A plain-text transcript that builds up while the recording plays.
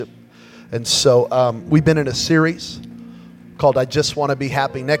And so we've been in a series called I Just Want to Be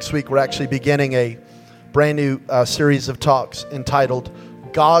Happy. Next week, we're actually beginning a brand new series of talks entitled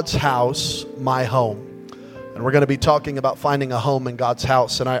God's House, My Home. And we're going to be talking about finding a home in God's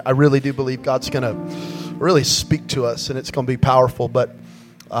house. And I really do believe God's going to really speak to us, and it's going to be powerful. But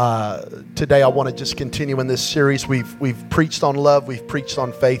today I want to just continue in this series. We've preached on love, we've preached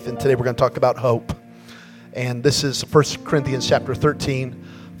on faith, and today we're going to talk about hope. And this is 1 Corinthians chapter 13,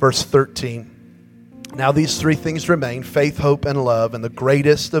 verse 13. Now these three things remain, faith, hope, and love, and the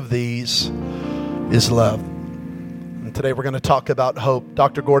greatest of these is love. And today we're going to talk about hope.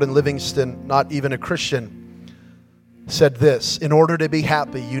 Dr. Gordon Livingston, not even a Christian, said this: in order to be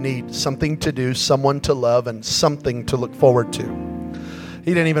happy, you need something to do, someone to love, and something to look forward to.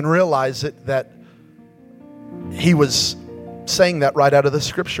 He didn't even realize it, that he was saying that right out of the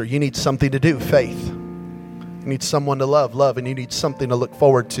scripture. You need something to do, faith. You need someone to love, and you need something to look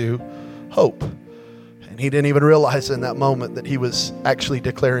forward to, hope. And he didn't even realize in that moment that he was actually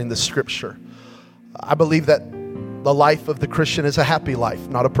declaring the scripture. I believe that the life of the Christian is a happy life,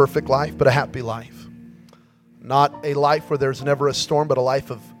 not a perfect life, but a happy life. Not a life where there's never a storm, but a life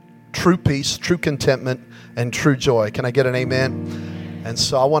of true peace, true contentment, and true joy. Can I get an amen? And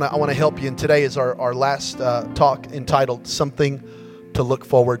so I want to help you. And today is our last talk entitled Something to Look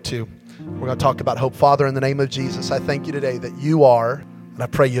Forward to. We're going to talk about hope. Father, in the name of Jesus, I thank you today that you are, and I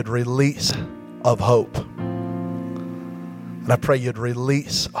pray you'd release of hope. And I pray you'd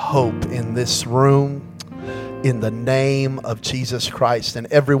release hope in this room in the name of Jesus Christ. And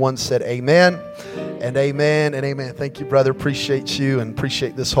everyone said amen and amen and amen. Thank you, brother. Appreciate you and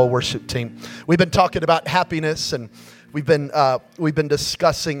appreciate this whole worship team. We've been talking about happiness, and we've been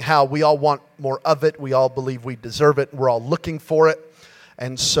discussing how we all want more of it. We all believe we deserve it. We're all looking for it.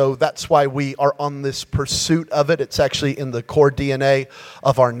 And so that's why we are on this pursuit of it. It's actually in the core DNA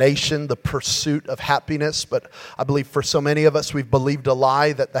of our nation, the pursuit of happiness. But I believe for so many of us, we've believed a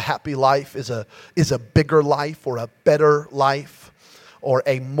lie that the happy life is a bigger life or a better life or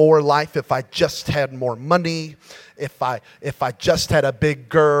a more life. If I just had more money, if I just had a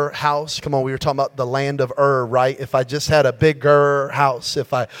bigger house. Come on, we were talking about the land of Ur, right? If I just had a bigger house,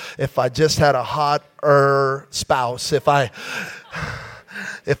 if I just had a hotter spouse, if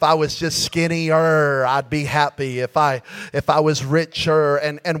I was just skinnier, I'd be happy. If I was richer,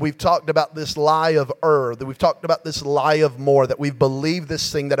 and we've talked about this lie of that we've talked about this lie of more, that we've believed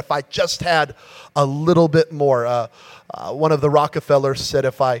this thing that if I just had a little bit more. One of the Rockefellers said,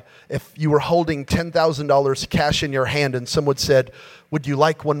 if you were holding $10,000 cash in your hand and someone said, "Would you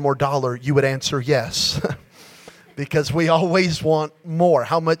like one more dollar?" you would answer yes, because we always want more.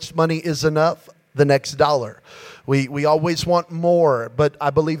 How much money is enough? The next dollar. We always want more, but I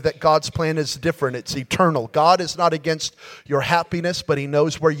believe that God's plan is different. It's eternal. God is not against your happiness, but He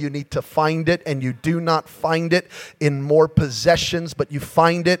knows where you need to find it, and you do not find it in more possessions, but you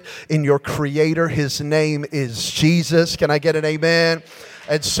find it in your Creator. His name is Jesus. Can I get an amen?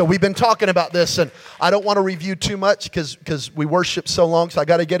 And so we've been talking about this, and I don't want to review too much because we worship so long, so I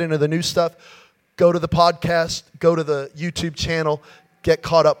got to get into the new stuff. Go to the podcast, go to the YouTube channel, get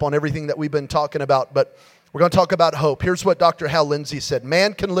caught up on everything that we've been talking about. But we're going to talk about hope. Here's what Dr. Hal Lindsey said.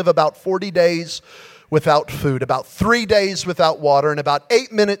 Man can live about 40 days without food, about 3 days without water, and about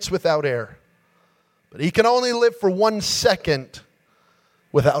 8 minutes without air. But he can only live for 1 second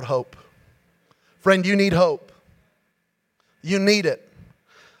without hope. Friend, you need hope. You need it.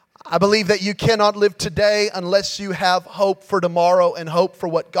 I believe that you cannot live today unless you have hope for tomorrow and hope for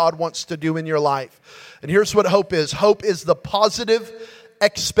what God wants to do in your life. And here's what hope is. Hope is the positive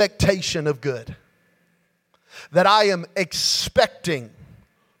expectation of good. That I am expecting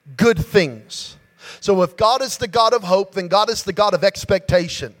good things. So if God is the God of hope, then God is the God of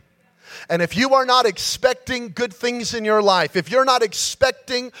expectation. And if you are not expecting good things in your life, if you're not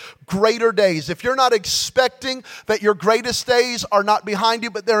expecting greater days, if you're not expecting that your greatest days are not behind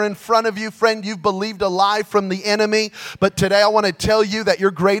you, but they're in front of you, friend, you've believed a lie from the enemy. But today I want to tell you that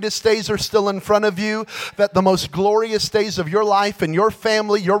your greatest days are still in front of you, that the most glorious days of your life and your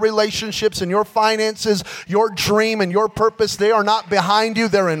family, your relationships and your finances, your dream and your purpose, they are not behind you,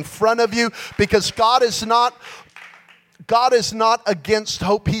 they're in front of you, because God is not against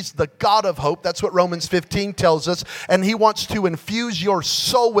hope. He's the God of hope. That's what Romans 15 tells us. And He wants to infuse your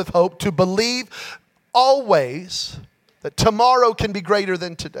soul with hope, to believe always that tomorrow can be greater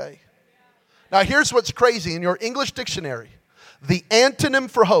than today. Now here's what's crazy. In your English dictionary, the antonym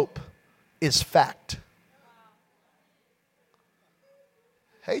for hope is fact.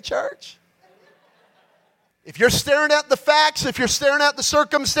 Hey, church. If you're staring at the facts, if you're staring at the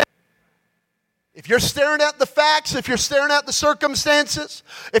circumstances, If you're staring at the facts, if you're staring at the circumstances,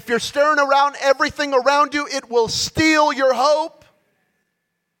 if you're staring around everything around you, it will steal your hope.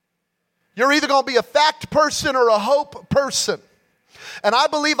 You're either going to be a fact person or a hope person. And I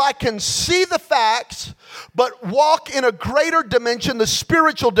believe I can see the facts, but walk in a greater dimension, the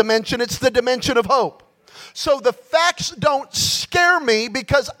spiritual dimension. It's the dimension of hope. So the facts don't scare me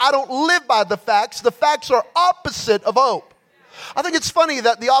because I don't live by the facts. The facts are opposite of hope. I think it's funny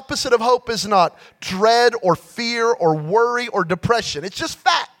that the opposite of hope is not dread or fear or worry or depression. It's just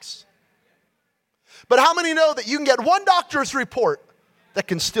facts. But how many know that you can get one doctor's report that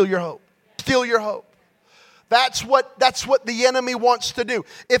can steal your hope? Steal your hope. That's what the enemy wants to do.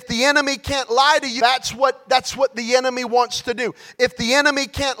 If the enemy can't lie to you, that's what the enemy wants to do. If the enemy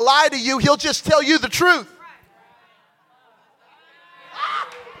can't lie to you, he'll just tell you the truth.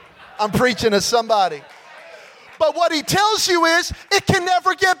 I'm preaching to somebody. But what he tells you is, it can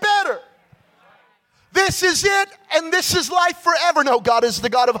never get better. This is it, and this is life forever. No, God is the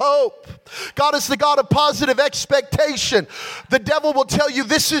God of hope. God is the God of positive expectation. The devil will tell you,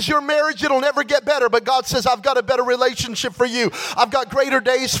 this is your marriage, it'll never get better. But God says, I've got a better relationship for you. I've got greater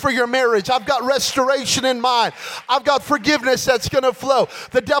days for your marriage. I've got restoration in mind. I've got forgiveness that's going to flow.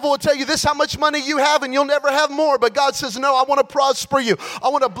 The devil will tell you, this is how much money you have, and you'll never have more. But God says, no, I want to prosper you. I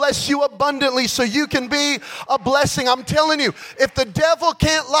want to bless you abundantly so you can be a blessing. I'm telling you, if the devil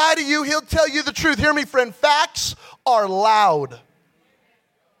can't lie to you, he'll tell you the truth. Hear me, friend. Facts are loud.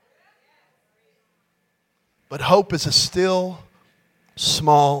 But hope is a still,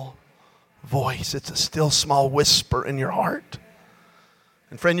 small voice. It's a still, small whisper in your heart.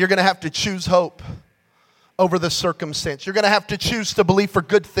 And friend, you're going to have to choose hope over the circumstance. You're going to have to choose to believe for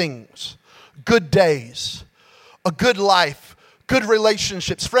good things, good days, a good life, good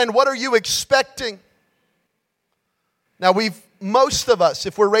relationships. Friend, what are you expecting? Now, most of us,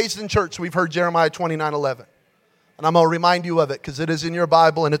 if we're raised in church, we've heard Jeremiah 29:11. And I'm going to remind you of it because it is in your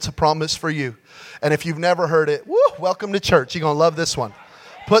Bible and it's a promise for you. And if you've never heard it, welcome to church. You're going to love this one.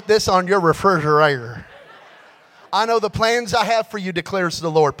 Put this on your refrigerator. I know the plans I have for you, declares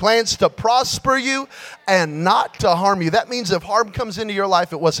the Lord. Plans to prosper you and not to harm you. That means if harm comes into your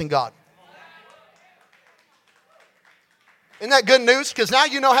life, it wasn't God. Isn't that good news? Because now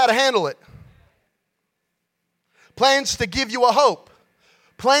you know how to handle it. Plans to give you a hope.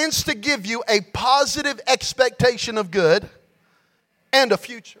 Plans to give you a positive expectation of good and a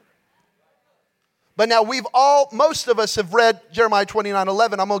future. But now most of us have read Jeremiah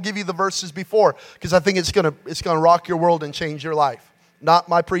 29:11. I'm going to give you the verses before because I think it's going to rock your world and change your life. Not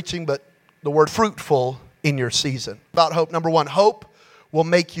my preaching, but the word fruitful in your season. About hope, number one, hope will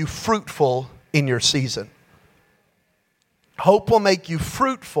make you fruitful in your season. Hope will make you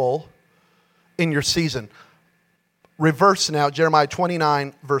fruitful in your season. Reverse now, Jeremiah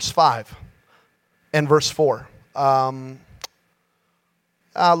 29, verse 5 and verse 4.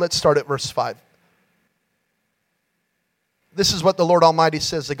 Let's start at verse 5. This is what the Lord Almighty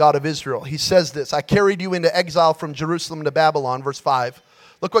says, the God of Israel. He says this, I carried you into exile from Jerusalem to Babylon, verse 5.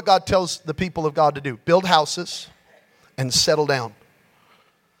 Look what God tells the people of God to do. Build houses and settle down.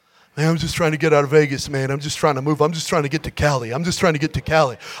 Man, I'm just trying to get out of Vegas, man. I'm just trying to move. I'm just trying to get to Cali. I'm just trying to get to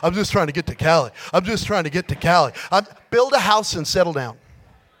Cali. I'm just trying to get to Cali. I'm just trying to get to Cali. Build a house and settle down.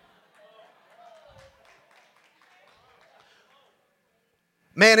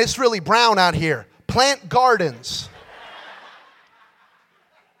 Man, it's really brown out here. Plant gardens.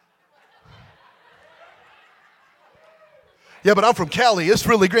 Yeah, but I'm from Cali. It's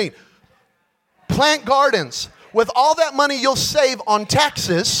really green. Plant gardens. With all that money you'll save on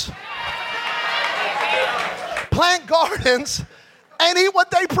taxes, plant gardens and eat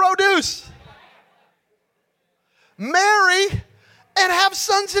what they produce. Marry and have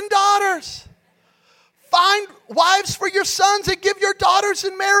sons and daughters. Find wives for your sons and give your daughters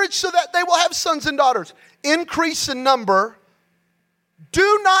in marriage so that they will have sons and daughters. Increase in number.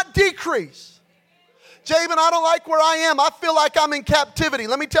 Do not decrease. Jabin, I don't like where I am. I feel like I'm in captivity.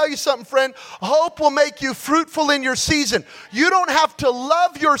 Let me tell you something, friend. Hope will make you fruitful in your season. You don't have to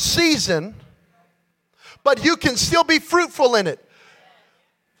love your season, but you can still be fruitful in it.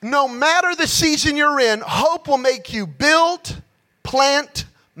 No matter the season you're in, hope will make you build, plant,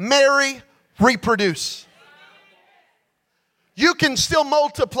 marry, reproduce. You can still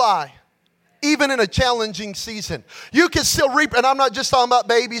multiply, even in a challenging season. You can still reap, and I'm not just talking about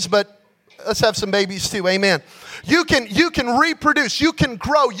babies, but let's have some babies too, amen. You can reproduce, you can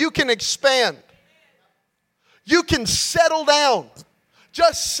grow, you can expand. You can settle down.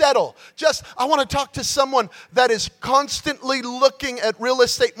 Just settle. I want to talk to someone that is constantly looking at real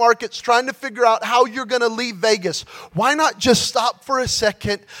estate markets, trying to figure out how you're going to leave Vegas. Why not just stop for a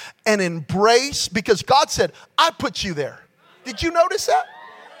second and embrace? Because God said, I put you there. Did you notice that?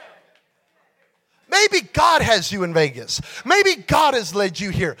 Maybe God has you in Vegas. Maybe God has led you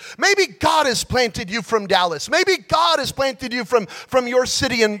here. Maybe God has planted you from Dallas. Maybe God has planted you from your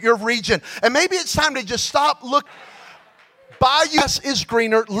city and your region. And maybe it's time to just stop, look. Bayou is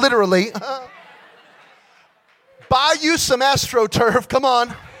greener, literally. Buy you some AstroTurf, come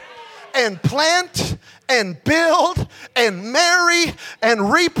on. And plant and build and marry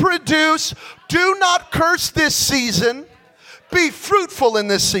and reproduce. Do not curse this season. Be fruitful in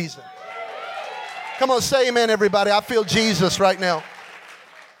this season. Come on, say amen, everybody. I feel Jesus right now.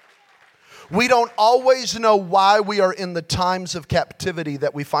 We don't always know why we are in the times of captivity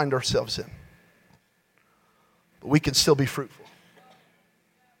that we find ourselves in. But we can still be fruitful.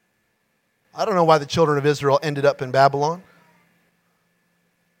 I don't know why the children of Israel ended up in Babylon.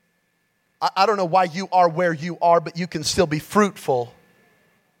 I don't know why you are where you are, but you can still be fruitful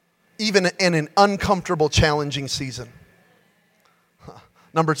even in an uncomfortable, challenging season.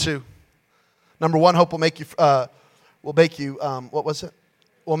 Number one, hope will make you, will make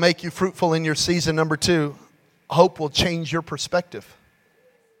you fruitful in your season. Number two, hope will change your perspective.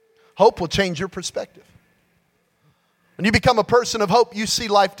 Hope will change your perspective. When you become a person of hope, you see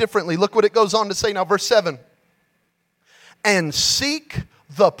life differently. Look what it goes on to say now, verse 7. And seek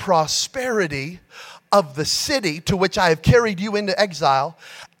the prosperity of the city to which I have carried you into exile,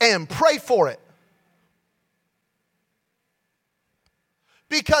 and pray for it.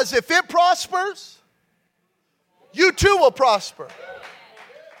 Because if it prospers, you too will prosper.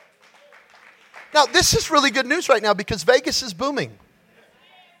 Now, this is really good news right now because Vegas is booming.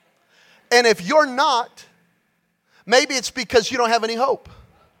 And if you're not, maybe it's because you don't have any hope.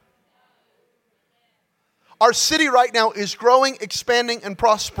 Our city right now is growing, expanding, and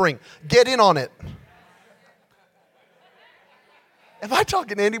prospering. Get in on it. Am I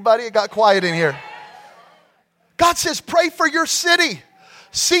talking to anybody? It got quiet in here. God says, pray for your city.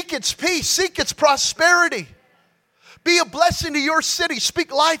 Seek its peace. Seek its prosperity. Be a blessing to your city.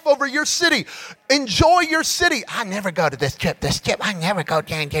 Speak life over your city. Enjoy your city. I never go to this trip. I never go.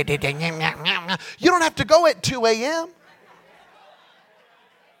 You don't have to go at 2 a.m.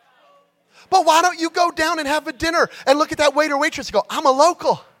 But why don't you go down and have a dinner and look at that waiter or waitress and go, I'm a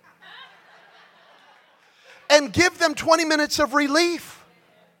local. And give them 20 minutes of relief.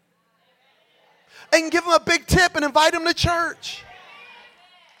 And give them a big tip and invite them to church.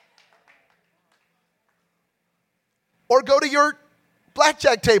 Or go to your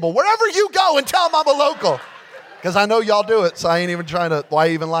blackjack table, wherever you go, and tell them I'm a local. Because I know y'all do it, so I ain't even trying to,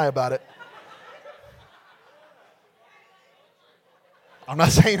 why even lie about it? I'm not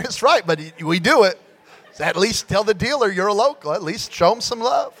saying it's right, but we do it. So at least tell the dealer you're a local. At least show them some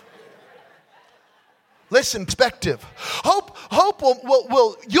love. Listen, perspective. Hope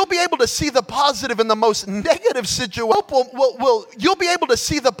will you'll be able to see the positive in the most negative situation. You'll be able to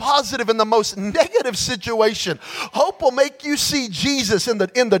see the positive in the most negative situation. Hope will make you see Jesus in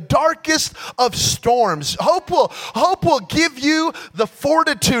the darkest of storms. Hope will give you the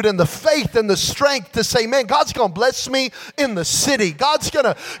fortitude and the faith and the strength to say, man, God's going to bless me in the city. God's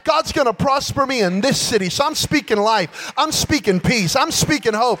going to prosper me in this city. So I'm speaking life. I'm speaking peace. I'm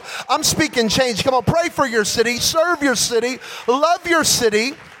speaking hope. I'm speaking change. Come on, pray for your city, serve your city, love your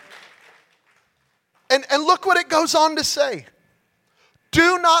city. And look what it goes on to say.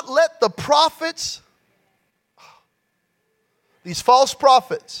 Do not let the prophets, these false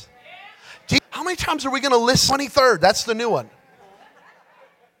prophets. How many times are we going to listen? 23rd, that's the new one.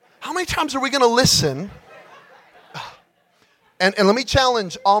 How many times are we going to listen? And let me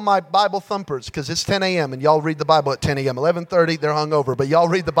challenge all my Bible thumpers because it's 10 a.m. and y'all read the Bible at 10 a.m. 11:30, they're hungover, but y'all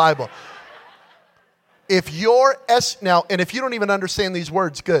read the Bible. If your now, and if you don't even understand these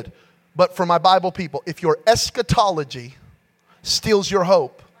words, good. But for my Bible people, if your eschatology steals your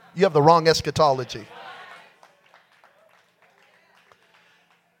hope, you have the wrong eschatology.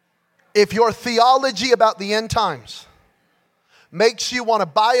 If your theology about the end times makes you want to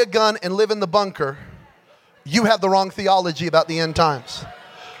buy a gun and live in the bunker, you have the wrong theology about the end times.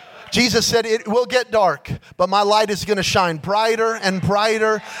 Jesus said, it will get dark, but my light is going to shine brighter and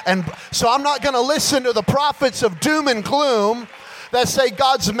brighter. And so I'm not going to listen to the prophets of doom and gloom that say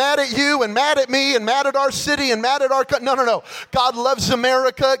God's mad at you and mad at me and mad at our city and mad at our country. No. God loves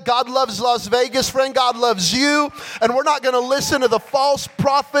America. God loves Las Vegas, friend. God loves you. And we're not going to listen to the false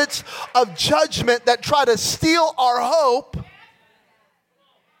prophets of judgment that try to steal our hope.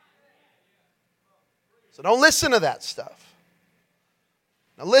 So don't listen to that stuff.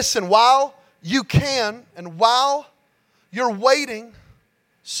 Now listen, while you can and while you're waiting,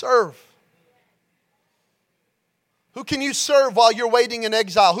 serve. Who can you serve while you're waiting in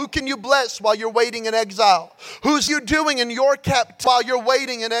exile? Who can you bless while you're waiting in exile? Who's you doing in your while you're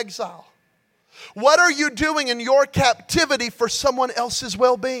waiting in exile? What are you doing in your captivity for someone else's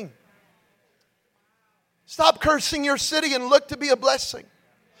well-being? Stop cursing your city and look to be a blessing.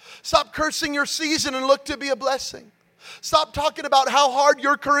 Stop cursing your season and look to be a blessing. Stop talking about how hard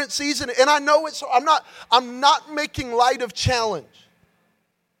your current season is. And I know I'm not making light of challenge.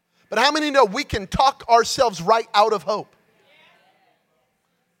 But how many know we can talk ourselves right out of hope?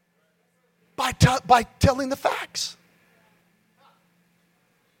 By telling the facts.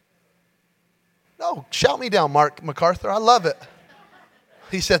 No, shout me down, Mark MacArthur. I love it.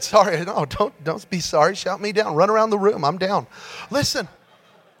 He said, sorry. No, don't be sorry. Shout me down. Run around the room. I'm down. Listen,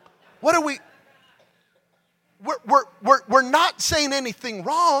 what are we? We're not saying anything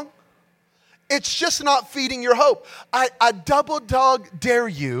wrong. It's just not feeding your hope. I double dog dare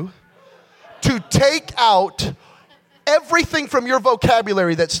you to take out everything from your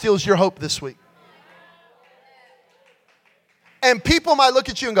vocabulary that steals your hope this week. And people might look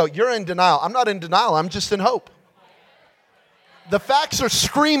at you and go, you're in denial. I'm not in denial. I'm just in hope. The facts are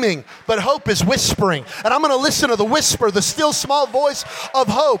screaming, but hope is whispering. And I'm going to listen to the whisper, the still small voice of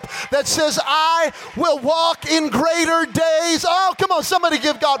hope that says, I will walk in greater days. Oh, come on, somebody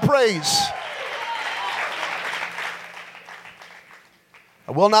give God praise.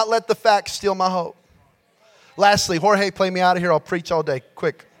 I will not let the facts steal my hope. Lastly, Jorge, play me out of here. I'll preach all day.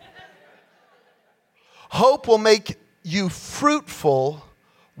 Quick. Hope will make you fruitful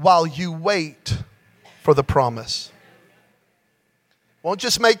while you wait for the promise. Won't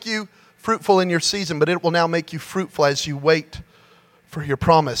just make you fruitful in your season, but it will now make you fruitful as you wait for your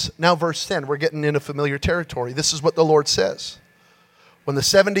promise. Now verse 10, we're getting into familiar territory. This is what the Lord says. When the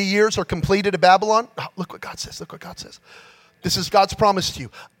 70 years are completed at Babylon, look what God says, look what God says. This is God's promise to you.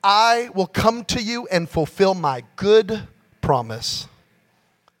 I will come to you and fulfill my good promise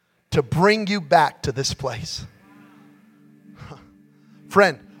to bring you back to this place.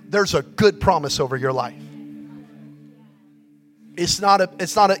 Friend, there's a good promise over your life. It's not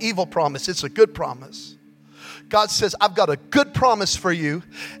an evil promise. It's a good promise. God says, I've got a good promise for you,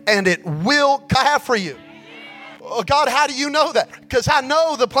 and it will I have for you. Oh, God, how do you know that? Because I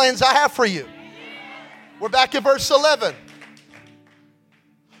know the plans I have for you. We're back in verse 11.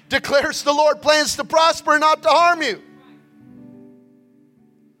 Declares the Lord, plans to prosper, not to harm you.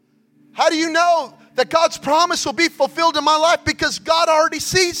 How do you know that God's promise will be fulfilled in my life? Because God already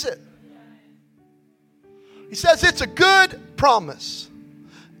sees it. He says it's a good promise,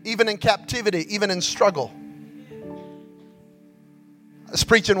 even in captivity, even in struggle. I was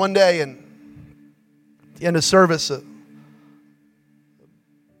preaching one day, and at the end of service, a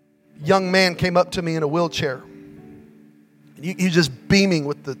young man came up to me in a wheelchair. He was just beaming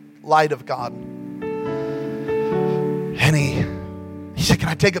with the light of God. And he said, can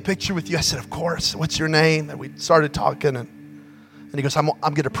I take a picture with you? I said, of course. What's your name? And we started talking. And he goes, I'm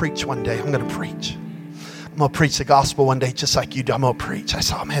going to preach one day. I'm going to preach. I'm going to preach the gospel one day just like you do. I'm going to preach. I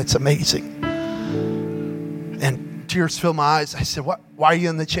said, oh, man, it's amazing. And tears filled my eyes. I said, why are you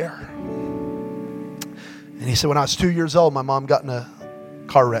in the chair? And he said, when I was 2 years old, my mom got in a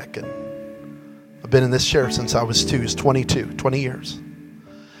car wreck. And I've been in this chair since I was 2. It's 20 years.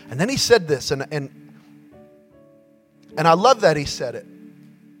 And then he said this, and I love that he said it.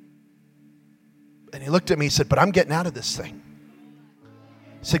 And he looked at me, he said, but I'm getting out of this thing.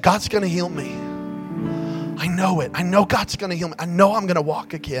 He said, God's going to heal me. I know it. I know God's going to heal me. I know I'm going to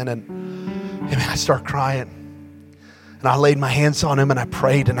walk again. And I start crying. And I laid my hands on him and I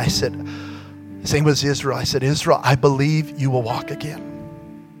prayed and I said, his name was Israel. I said, Israel, I believe you will walk again.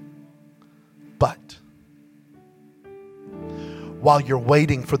 But while you're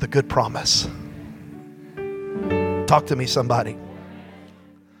waiting for the good promise, talk to me, somebody.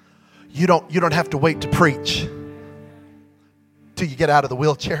 You don't have to wait to preach till you get out of the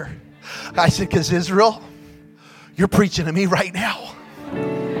wheelchair. I said, because Israel, you're preaching to me right now.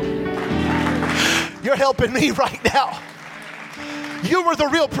 You're helping me right now. You were the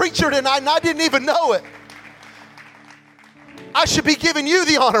real preacher tonight, and I didn't even know it. I should be giving you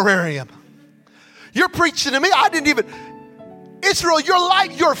the honorarium. You're preaching to me. I didn't even. Israel, your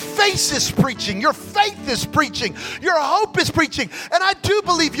life, your face is preaching. Your faith is preaching. Your hope is preaching. And I do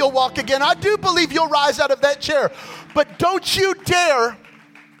believe you'll walk again. I do believe you'll rise out of that chair. But don't you dare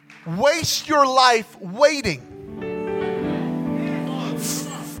waste your life waiting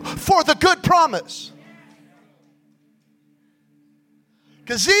for the good promise.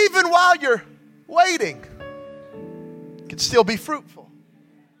 Because even while you're waiting, it can still be fruitful.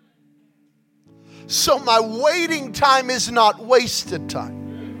 So my waiting time is not wasted time.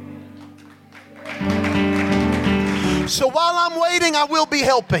 So while I'm waiting, I will be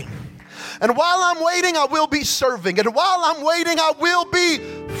helping. And while I'm waiting, I will be serving. And while I'm waiting, I will be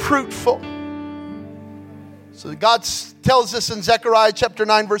fruitful. So God tells us in Zechariah chapter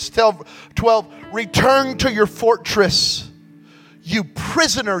 9, verse 12, return to your fortress, you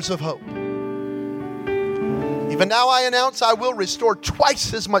prisoners of hope. Even now I announce I will restore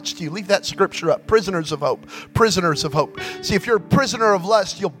twice as much to you. Leave that scripture up. Prisoners of hope. Prisoners of hope. See, if you're a prisoner of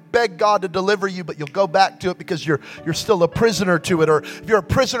lust, you'll beg God to deliver you, but you'll go back to it because you're still a prisoner to it. Or if you're a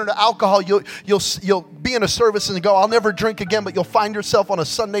prisoner to alcohol, you'll be in a service and go, I'll never drink again, but you'll find yourself on a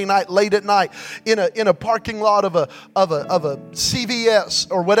Sunday night, late at night, in a parking lot of a CVS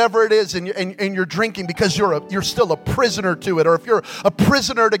or whatever it is, and you're drinking because you're still a prisoner to it. Or if you're a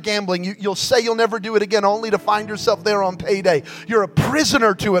prisoner to gambling, you'll say you'll never do it again, only to find yourself there on payday. You're a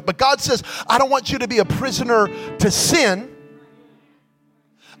prisoner to it. But God says, I don't want you to be a prisoner to sin.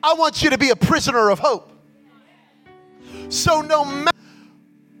 I want you to be a prisoner of hope. So no matter,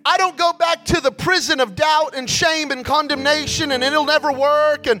 I don't go back to the prison of doubt and shame and condemnation and it'll never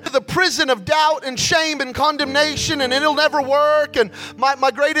work, and the prison of doubt and shame and condemnation and it'll never work, and my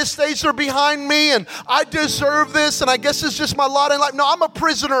greatest days are behind me and I deserve this and I guess it's just my lot in life. No, I'm a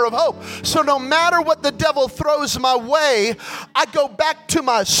prisoner of hope. So no matter what the devil throws my way, I go back to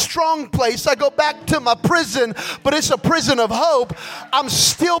my strong place. I go back to my prison, but it's a prison of hope. I'm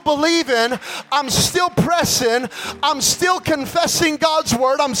still believing. I'm still pressing. I'm still confessing God's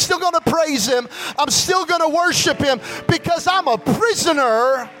word. I'm still going to praise Him. I'm still going to worship Him because I'm a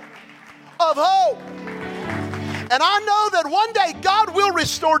prisoner of hope. And I know that one day God will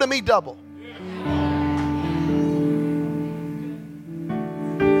restore to me double.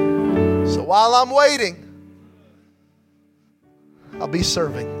 So while I'm waiting, I'll be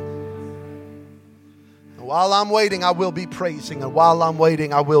serving. While I'm waiting, I will be praising. And while I'm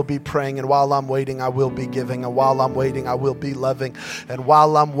waiting, I will be praying. And while I'm waiting, I will be giving. And while I'm waiting, I will be loving. And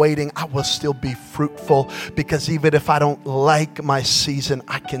while I'm waiting, I will still be fruitful. Because even if I don't like my season,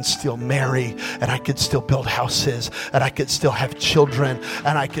 I can still marry. And I can still build houses. And I can still have children.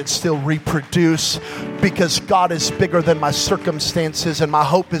 And I can still reproduce. Because God is bigger than my circumstances. And my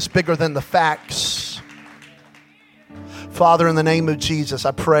hope is bigger than the facts. Father, in the name of Jesus,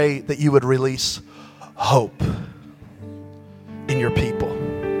 I pray that you would release hope in your people.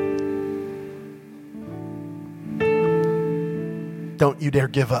 Don't you dare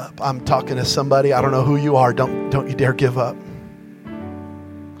give up. I'm talking to somebody. I don't know who you are. Don't you dare give up.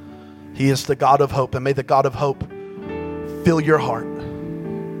 He is the God of hope, and may the God of hope fill your heart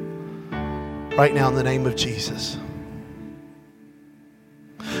right now in the name of Jesus.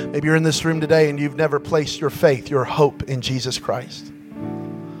 Maybe you're in this room today and you've never placed your faith, your hope in Jesus Christ.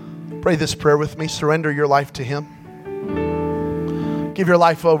 Pray this prayer with me. Surrender your life to Him. Give your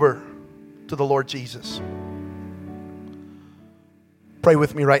life over to the Lord Jesus. Pray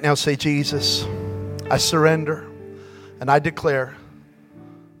with me right now. Say, Jesus, I surrender and I declare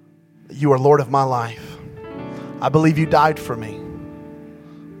that you are Lord of my life. I believe you died for me.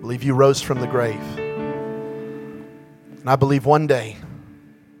 I believe you rose from the grave. And I believe one day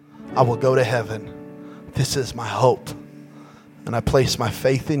I will go to heaven. This is my hope. And I place my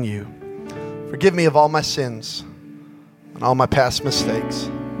faith in you. Forgive me of all my sins and all my past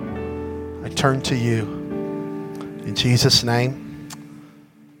mistakes. I turn to you. In Jesus' name,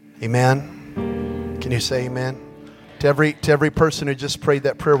 amen. Can you say amen? To every person who just prayed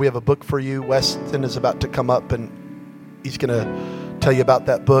that prayer, we have a book for you. Weston is about to come up and he's going to tell you about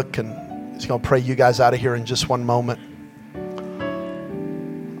that book, and he's going to pray you guys out of here in just one moment.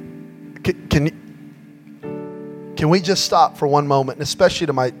 Can we just stop for one moment, and especially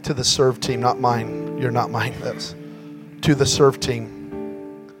to the serve team, not mine. You're not mine. That's to the serve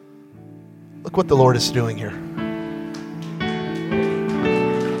team. Look what the Lord is doing here.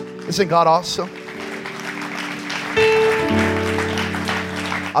 Isn't God awesome?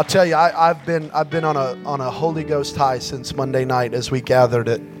 I'll tell you, I've been on a Holy Ghost high since Monday night as we gathered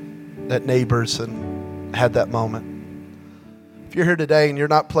at Neighbors and had that moment. If you're here today and you're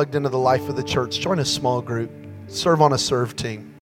not plugged into the life of the church, join a small group. Serve on a serve team.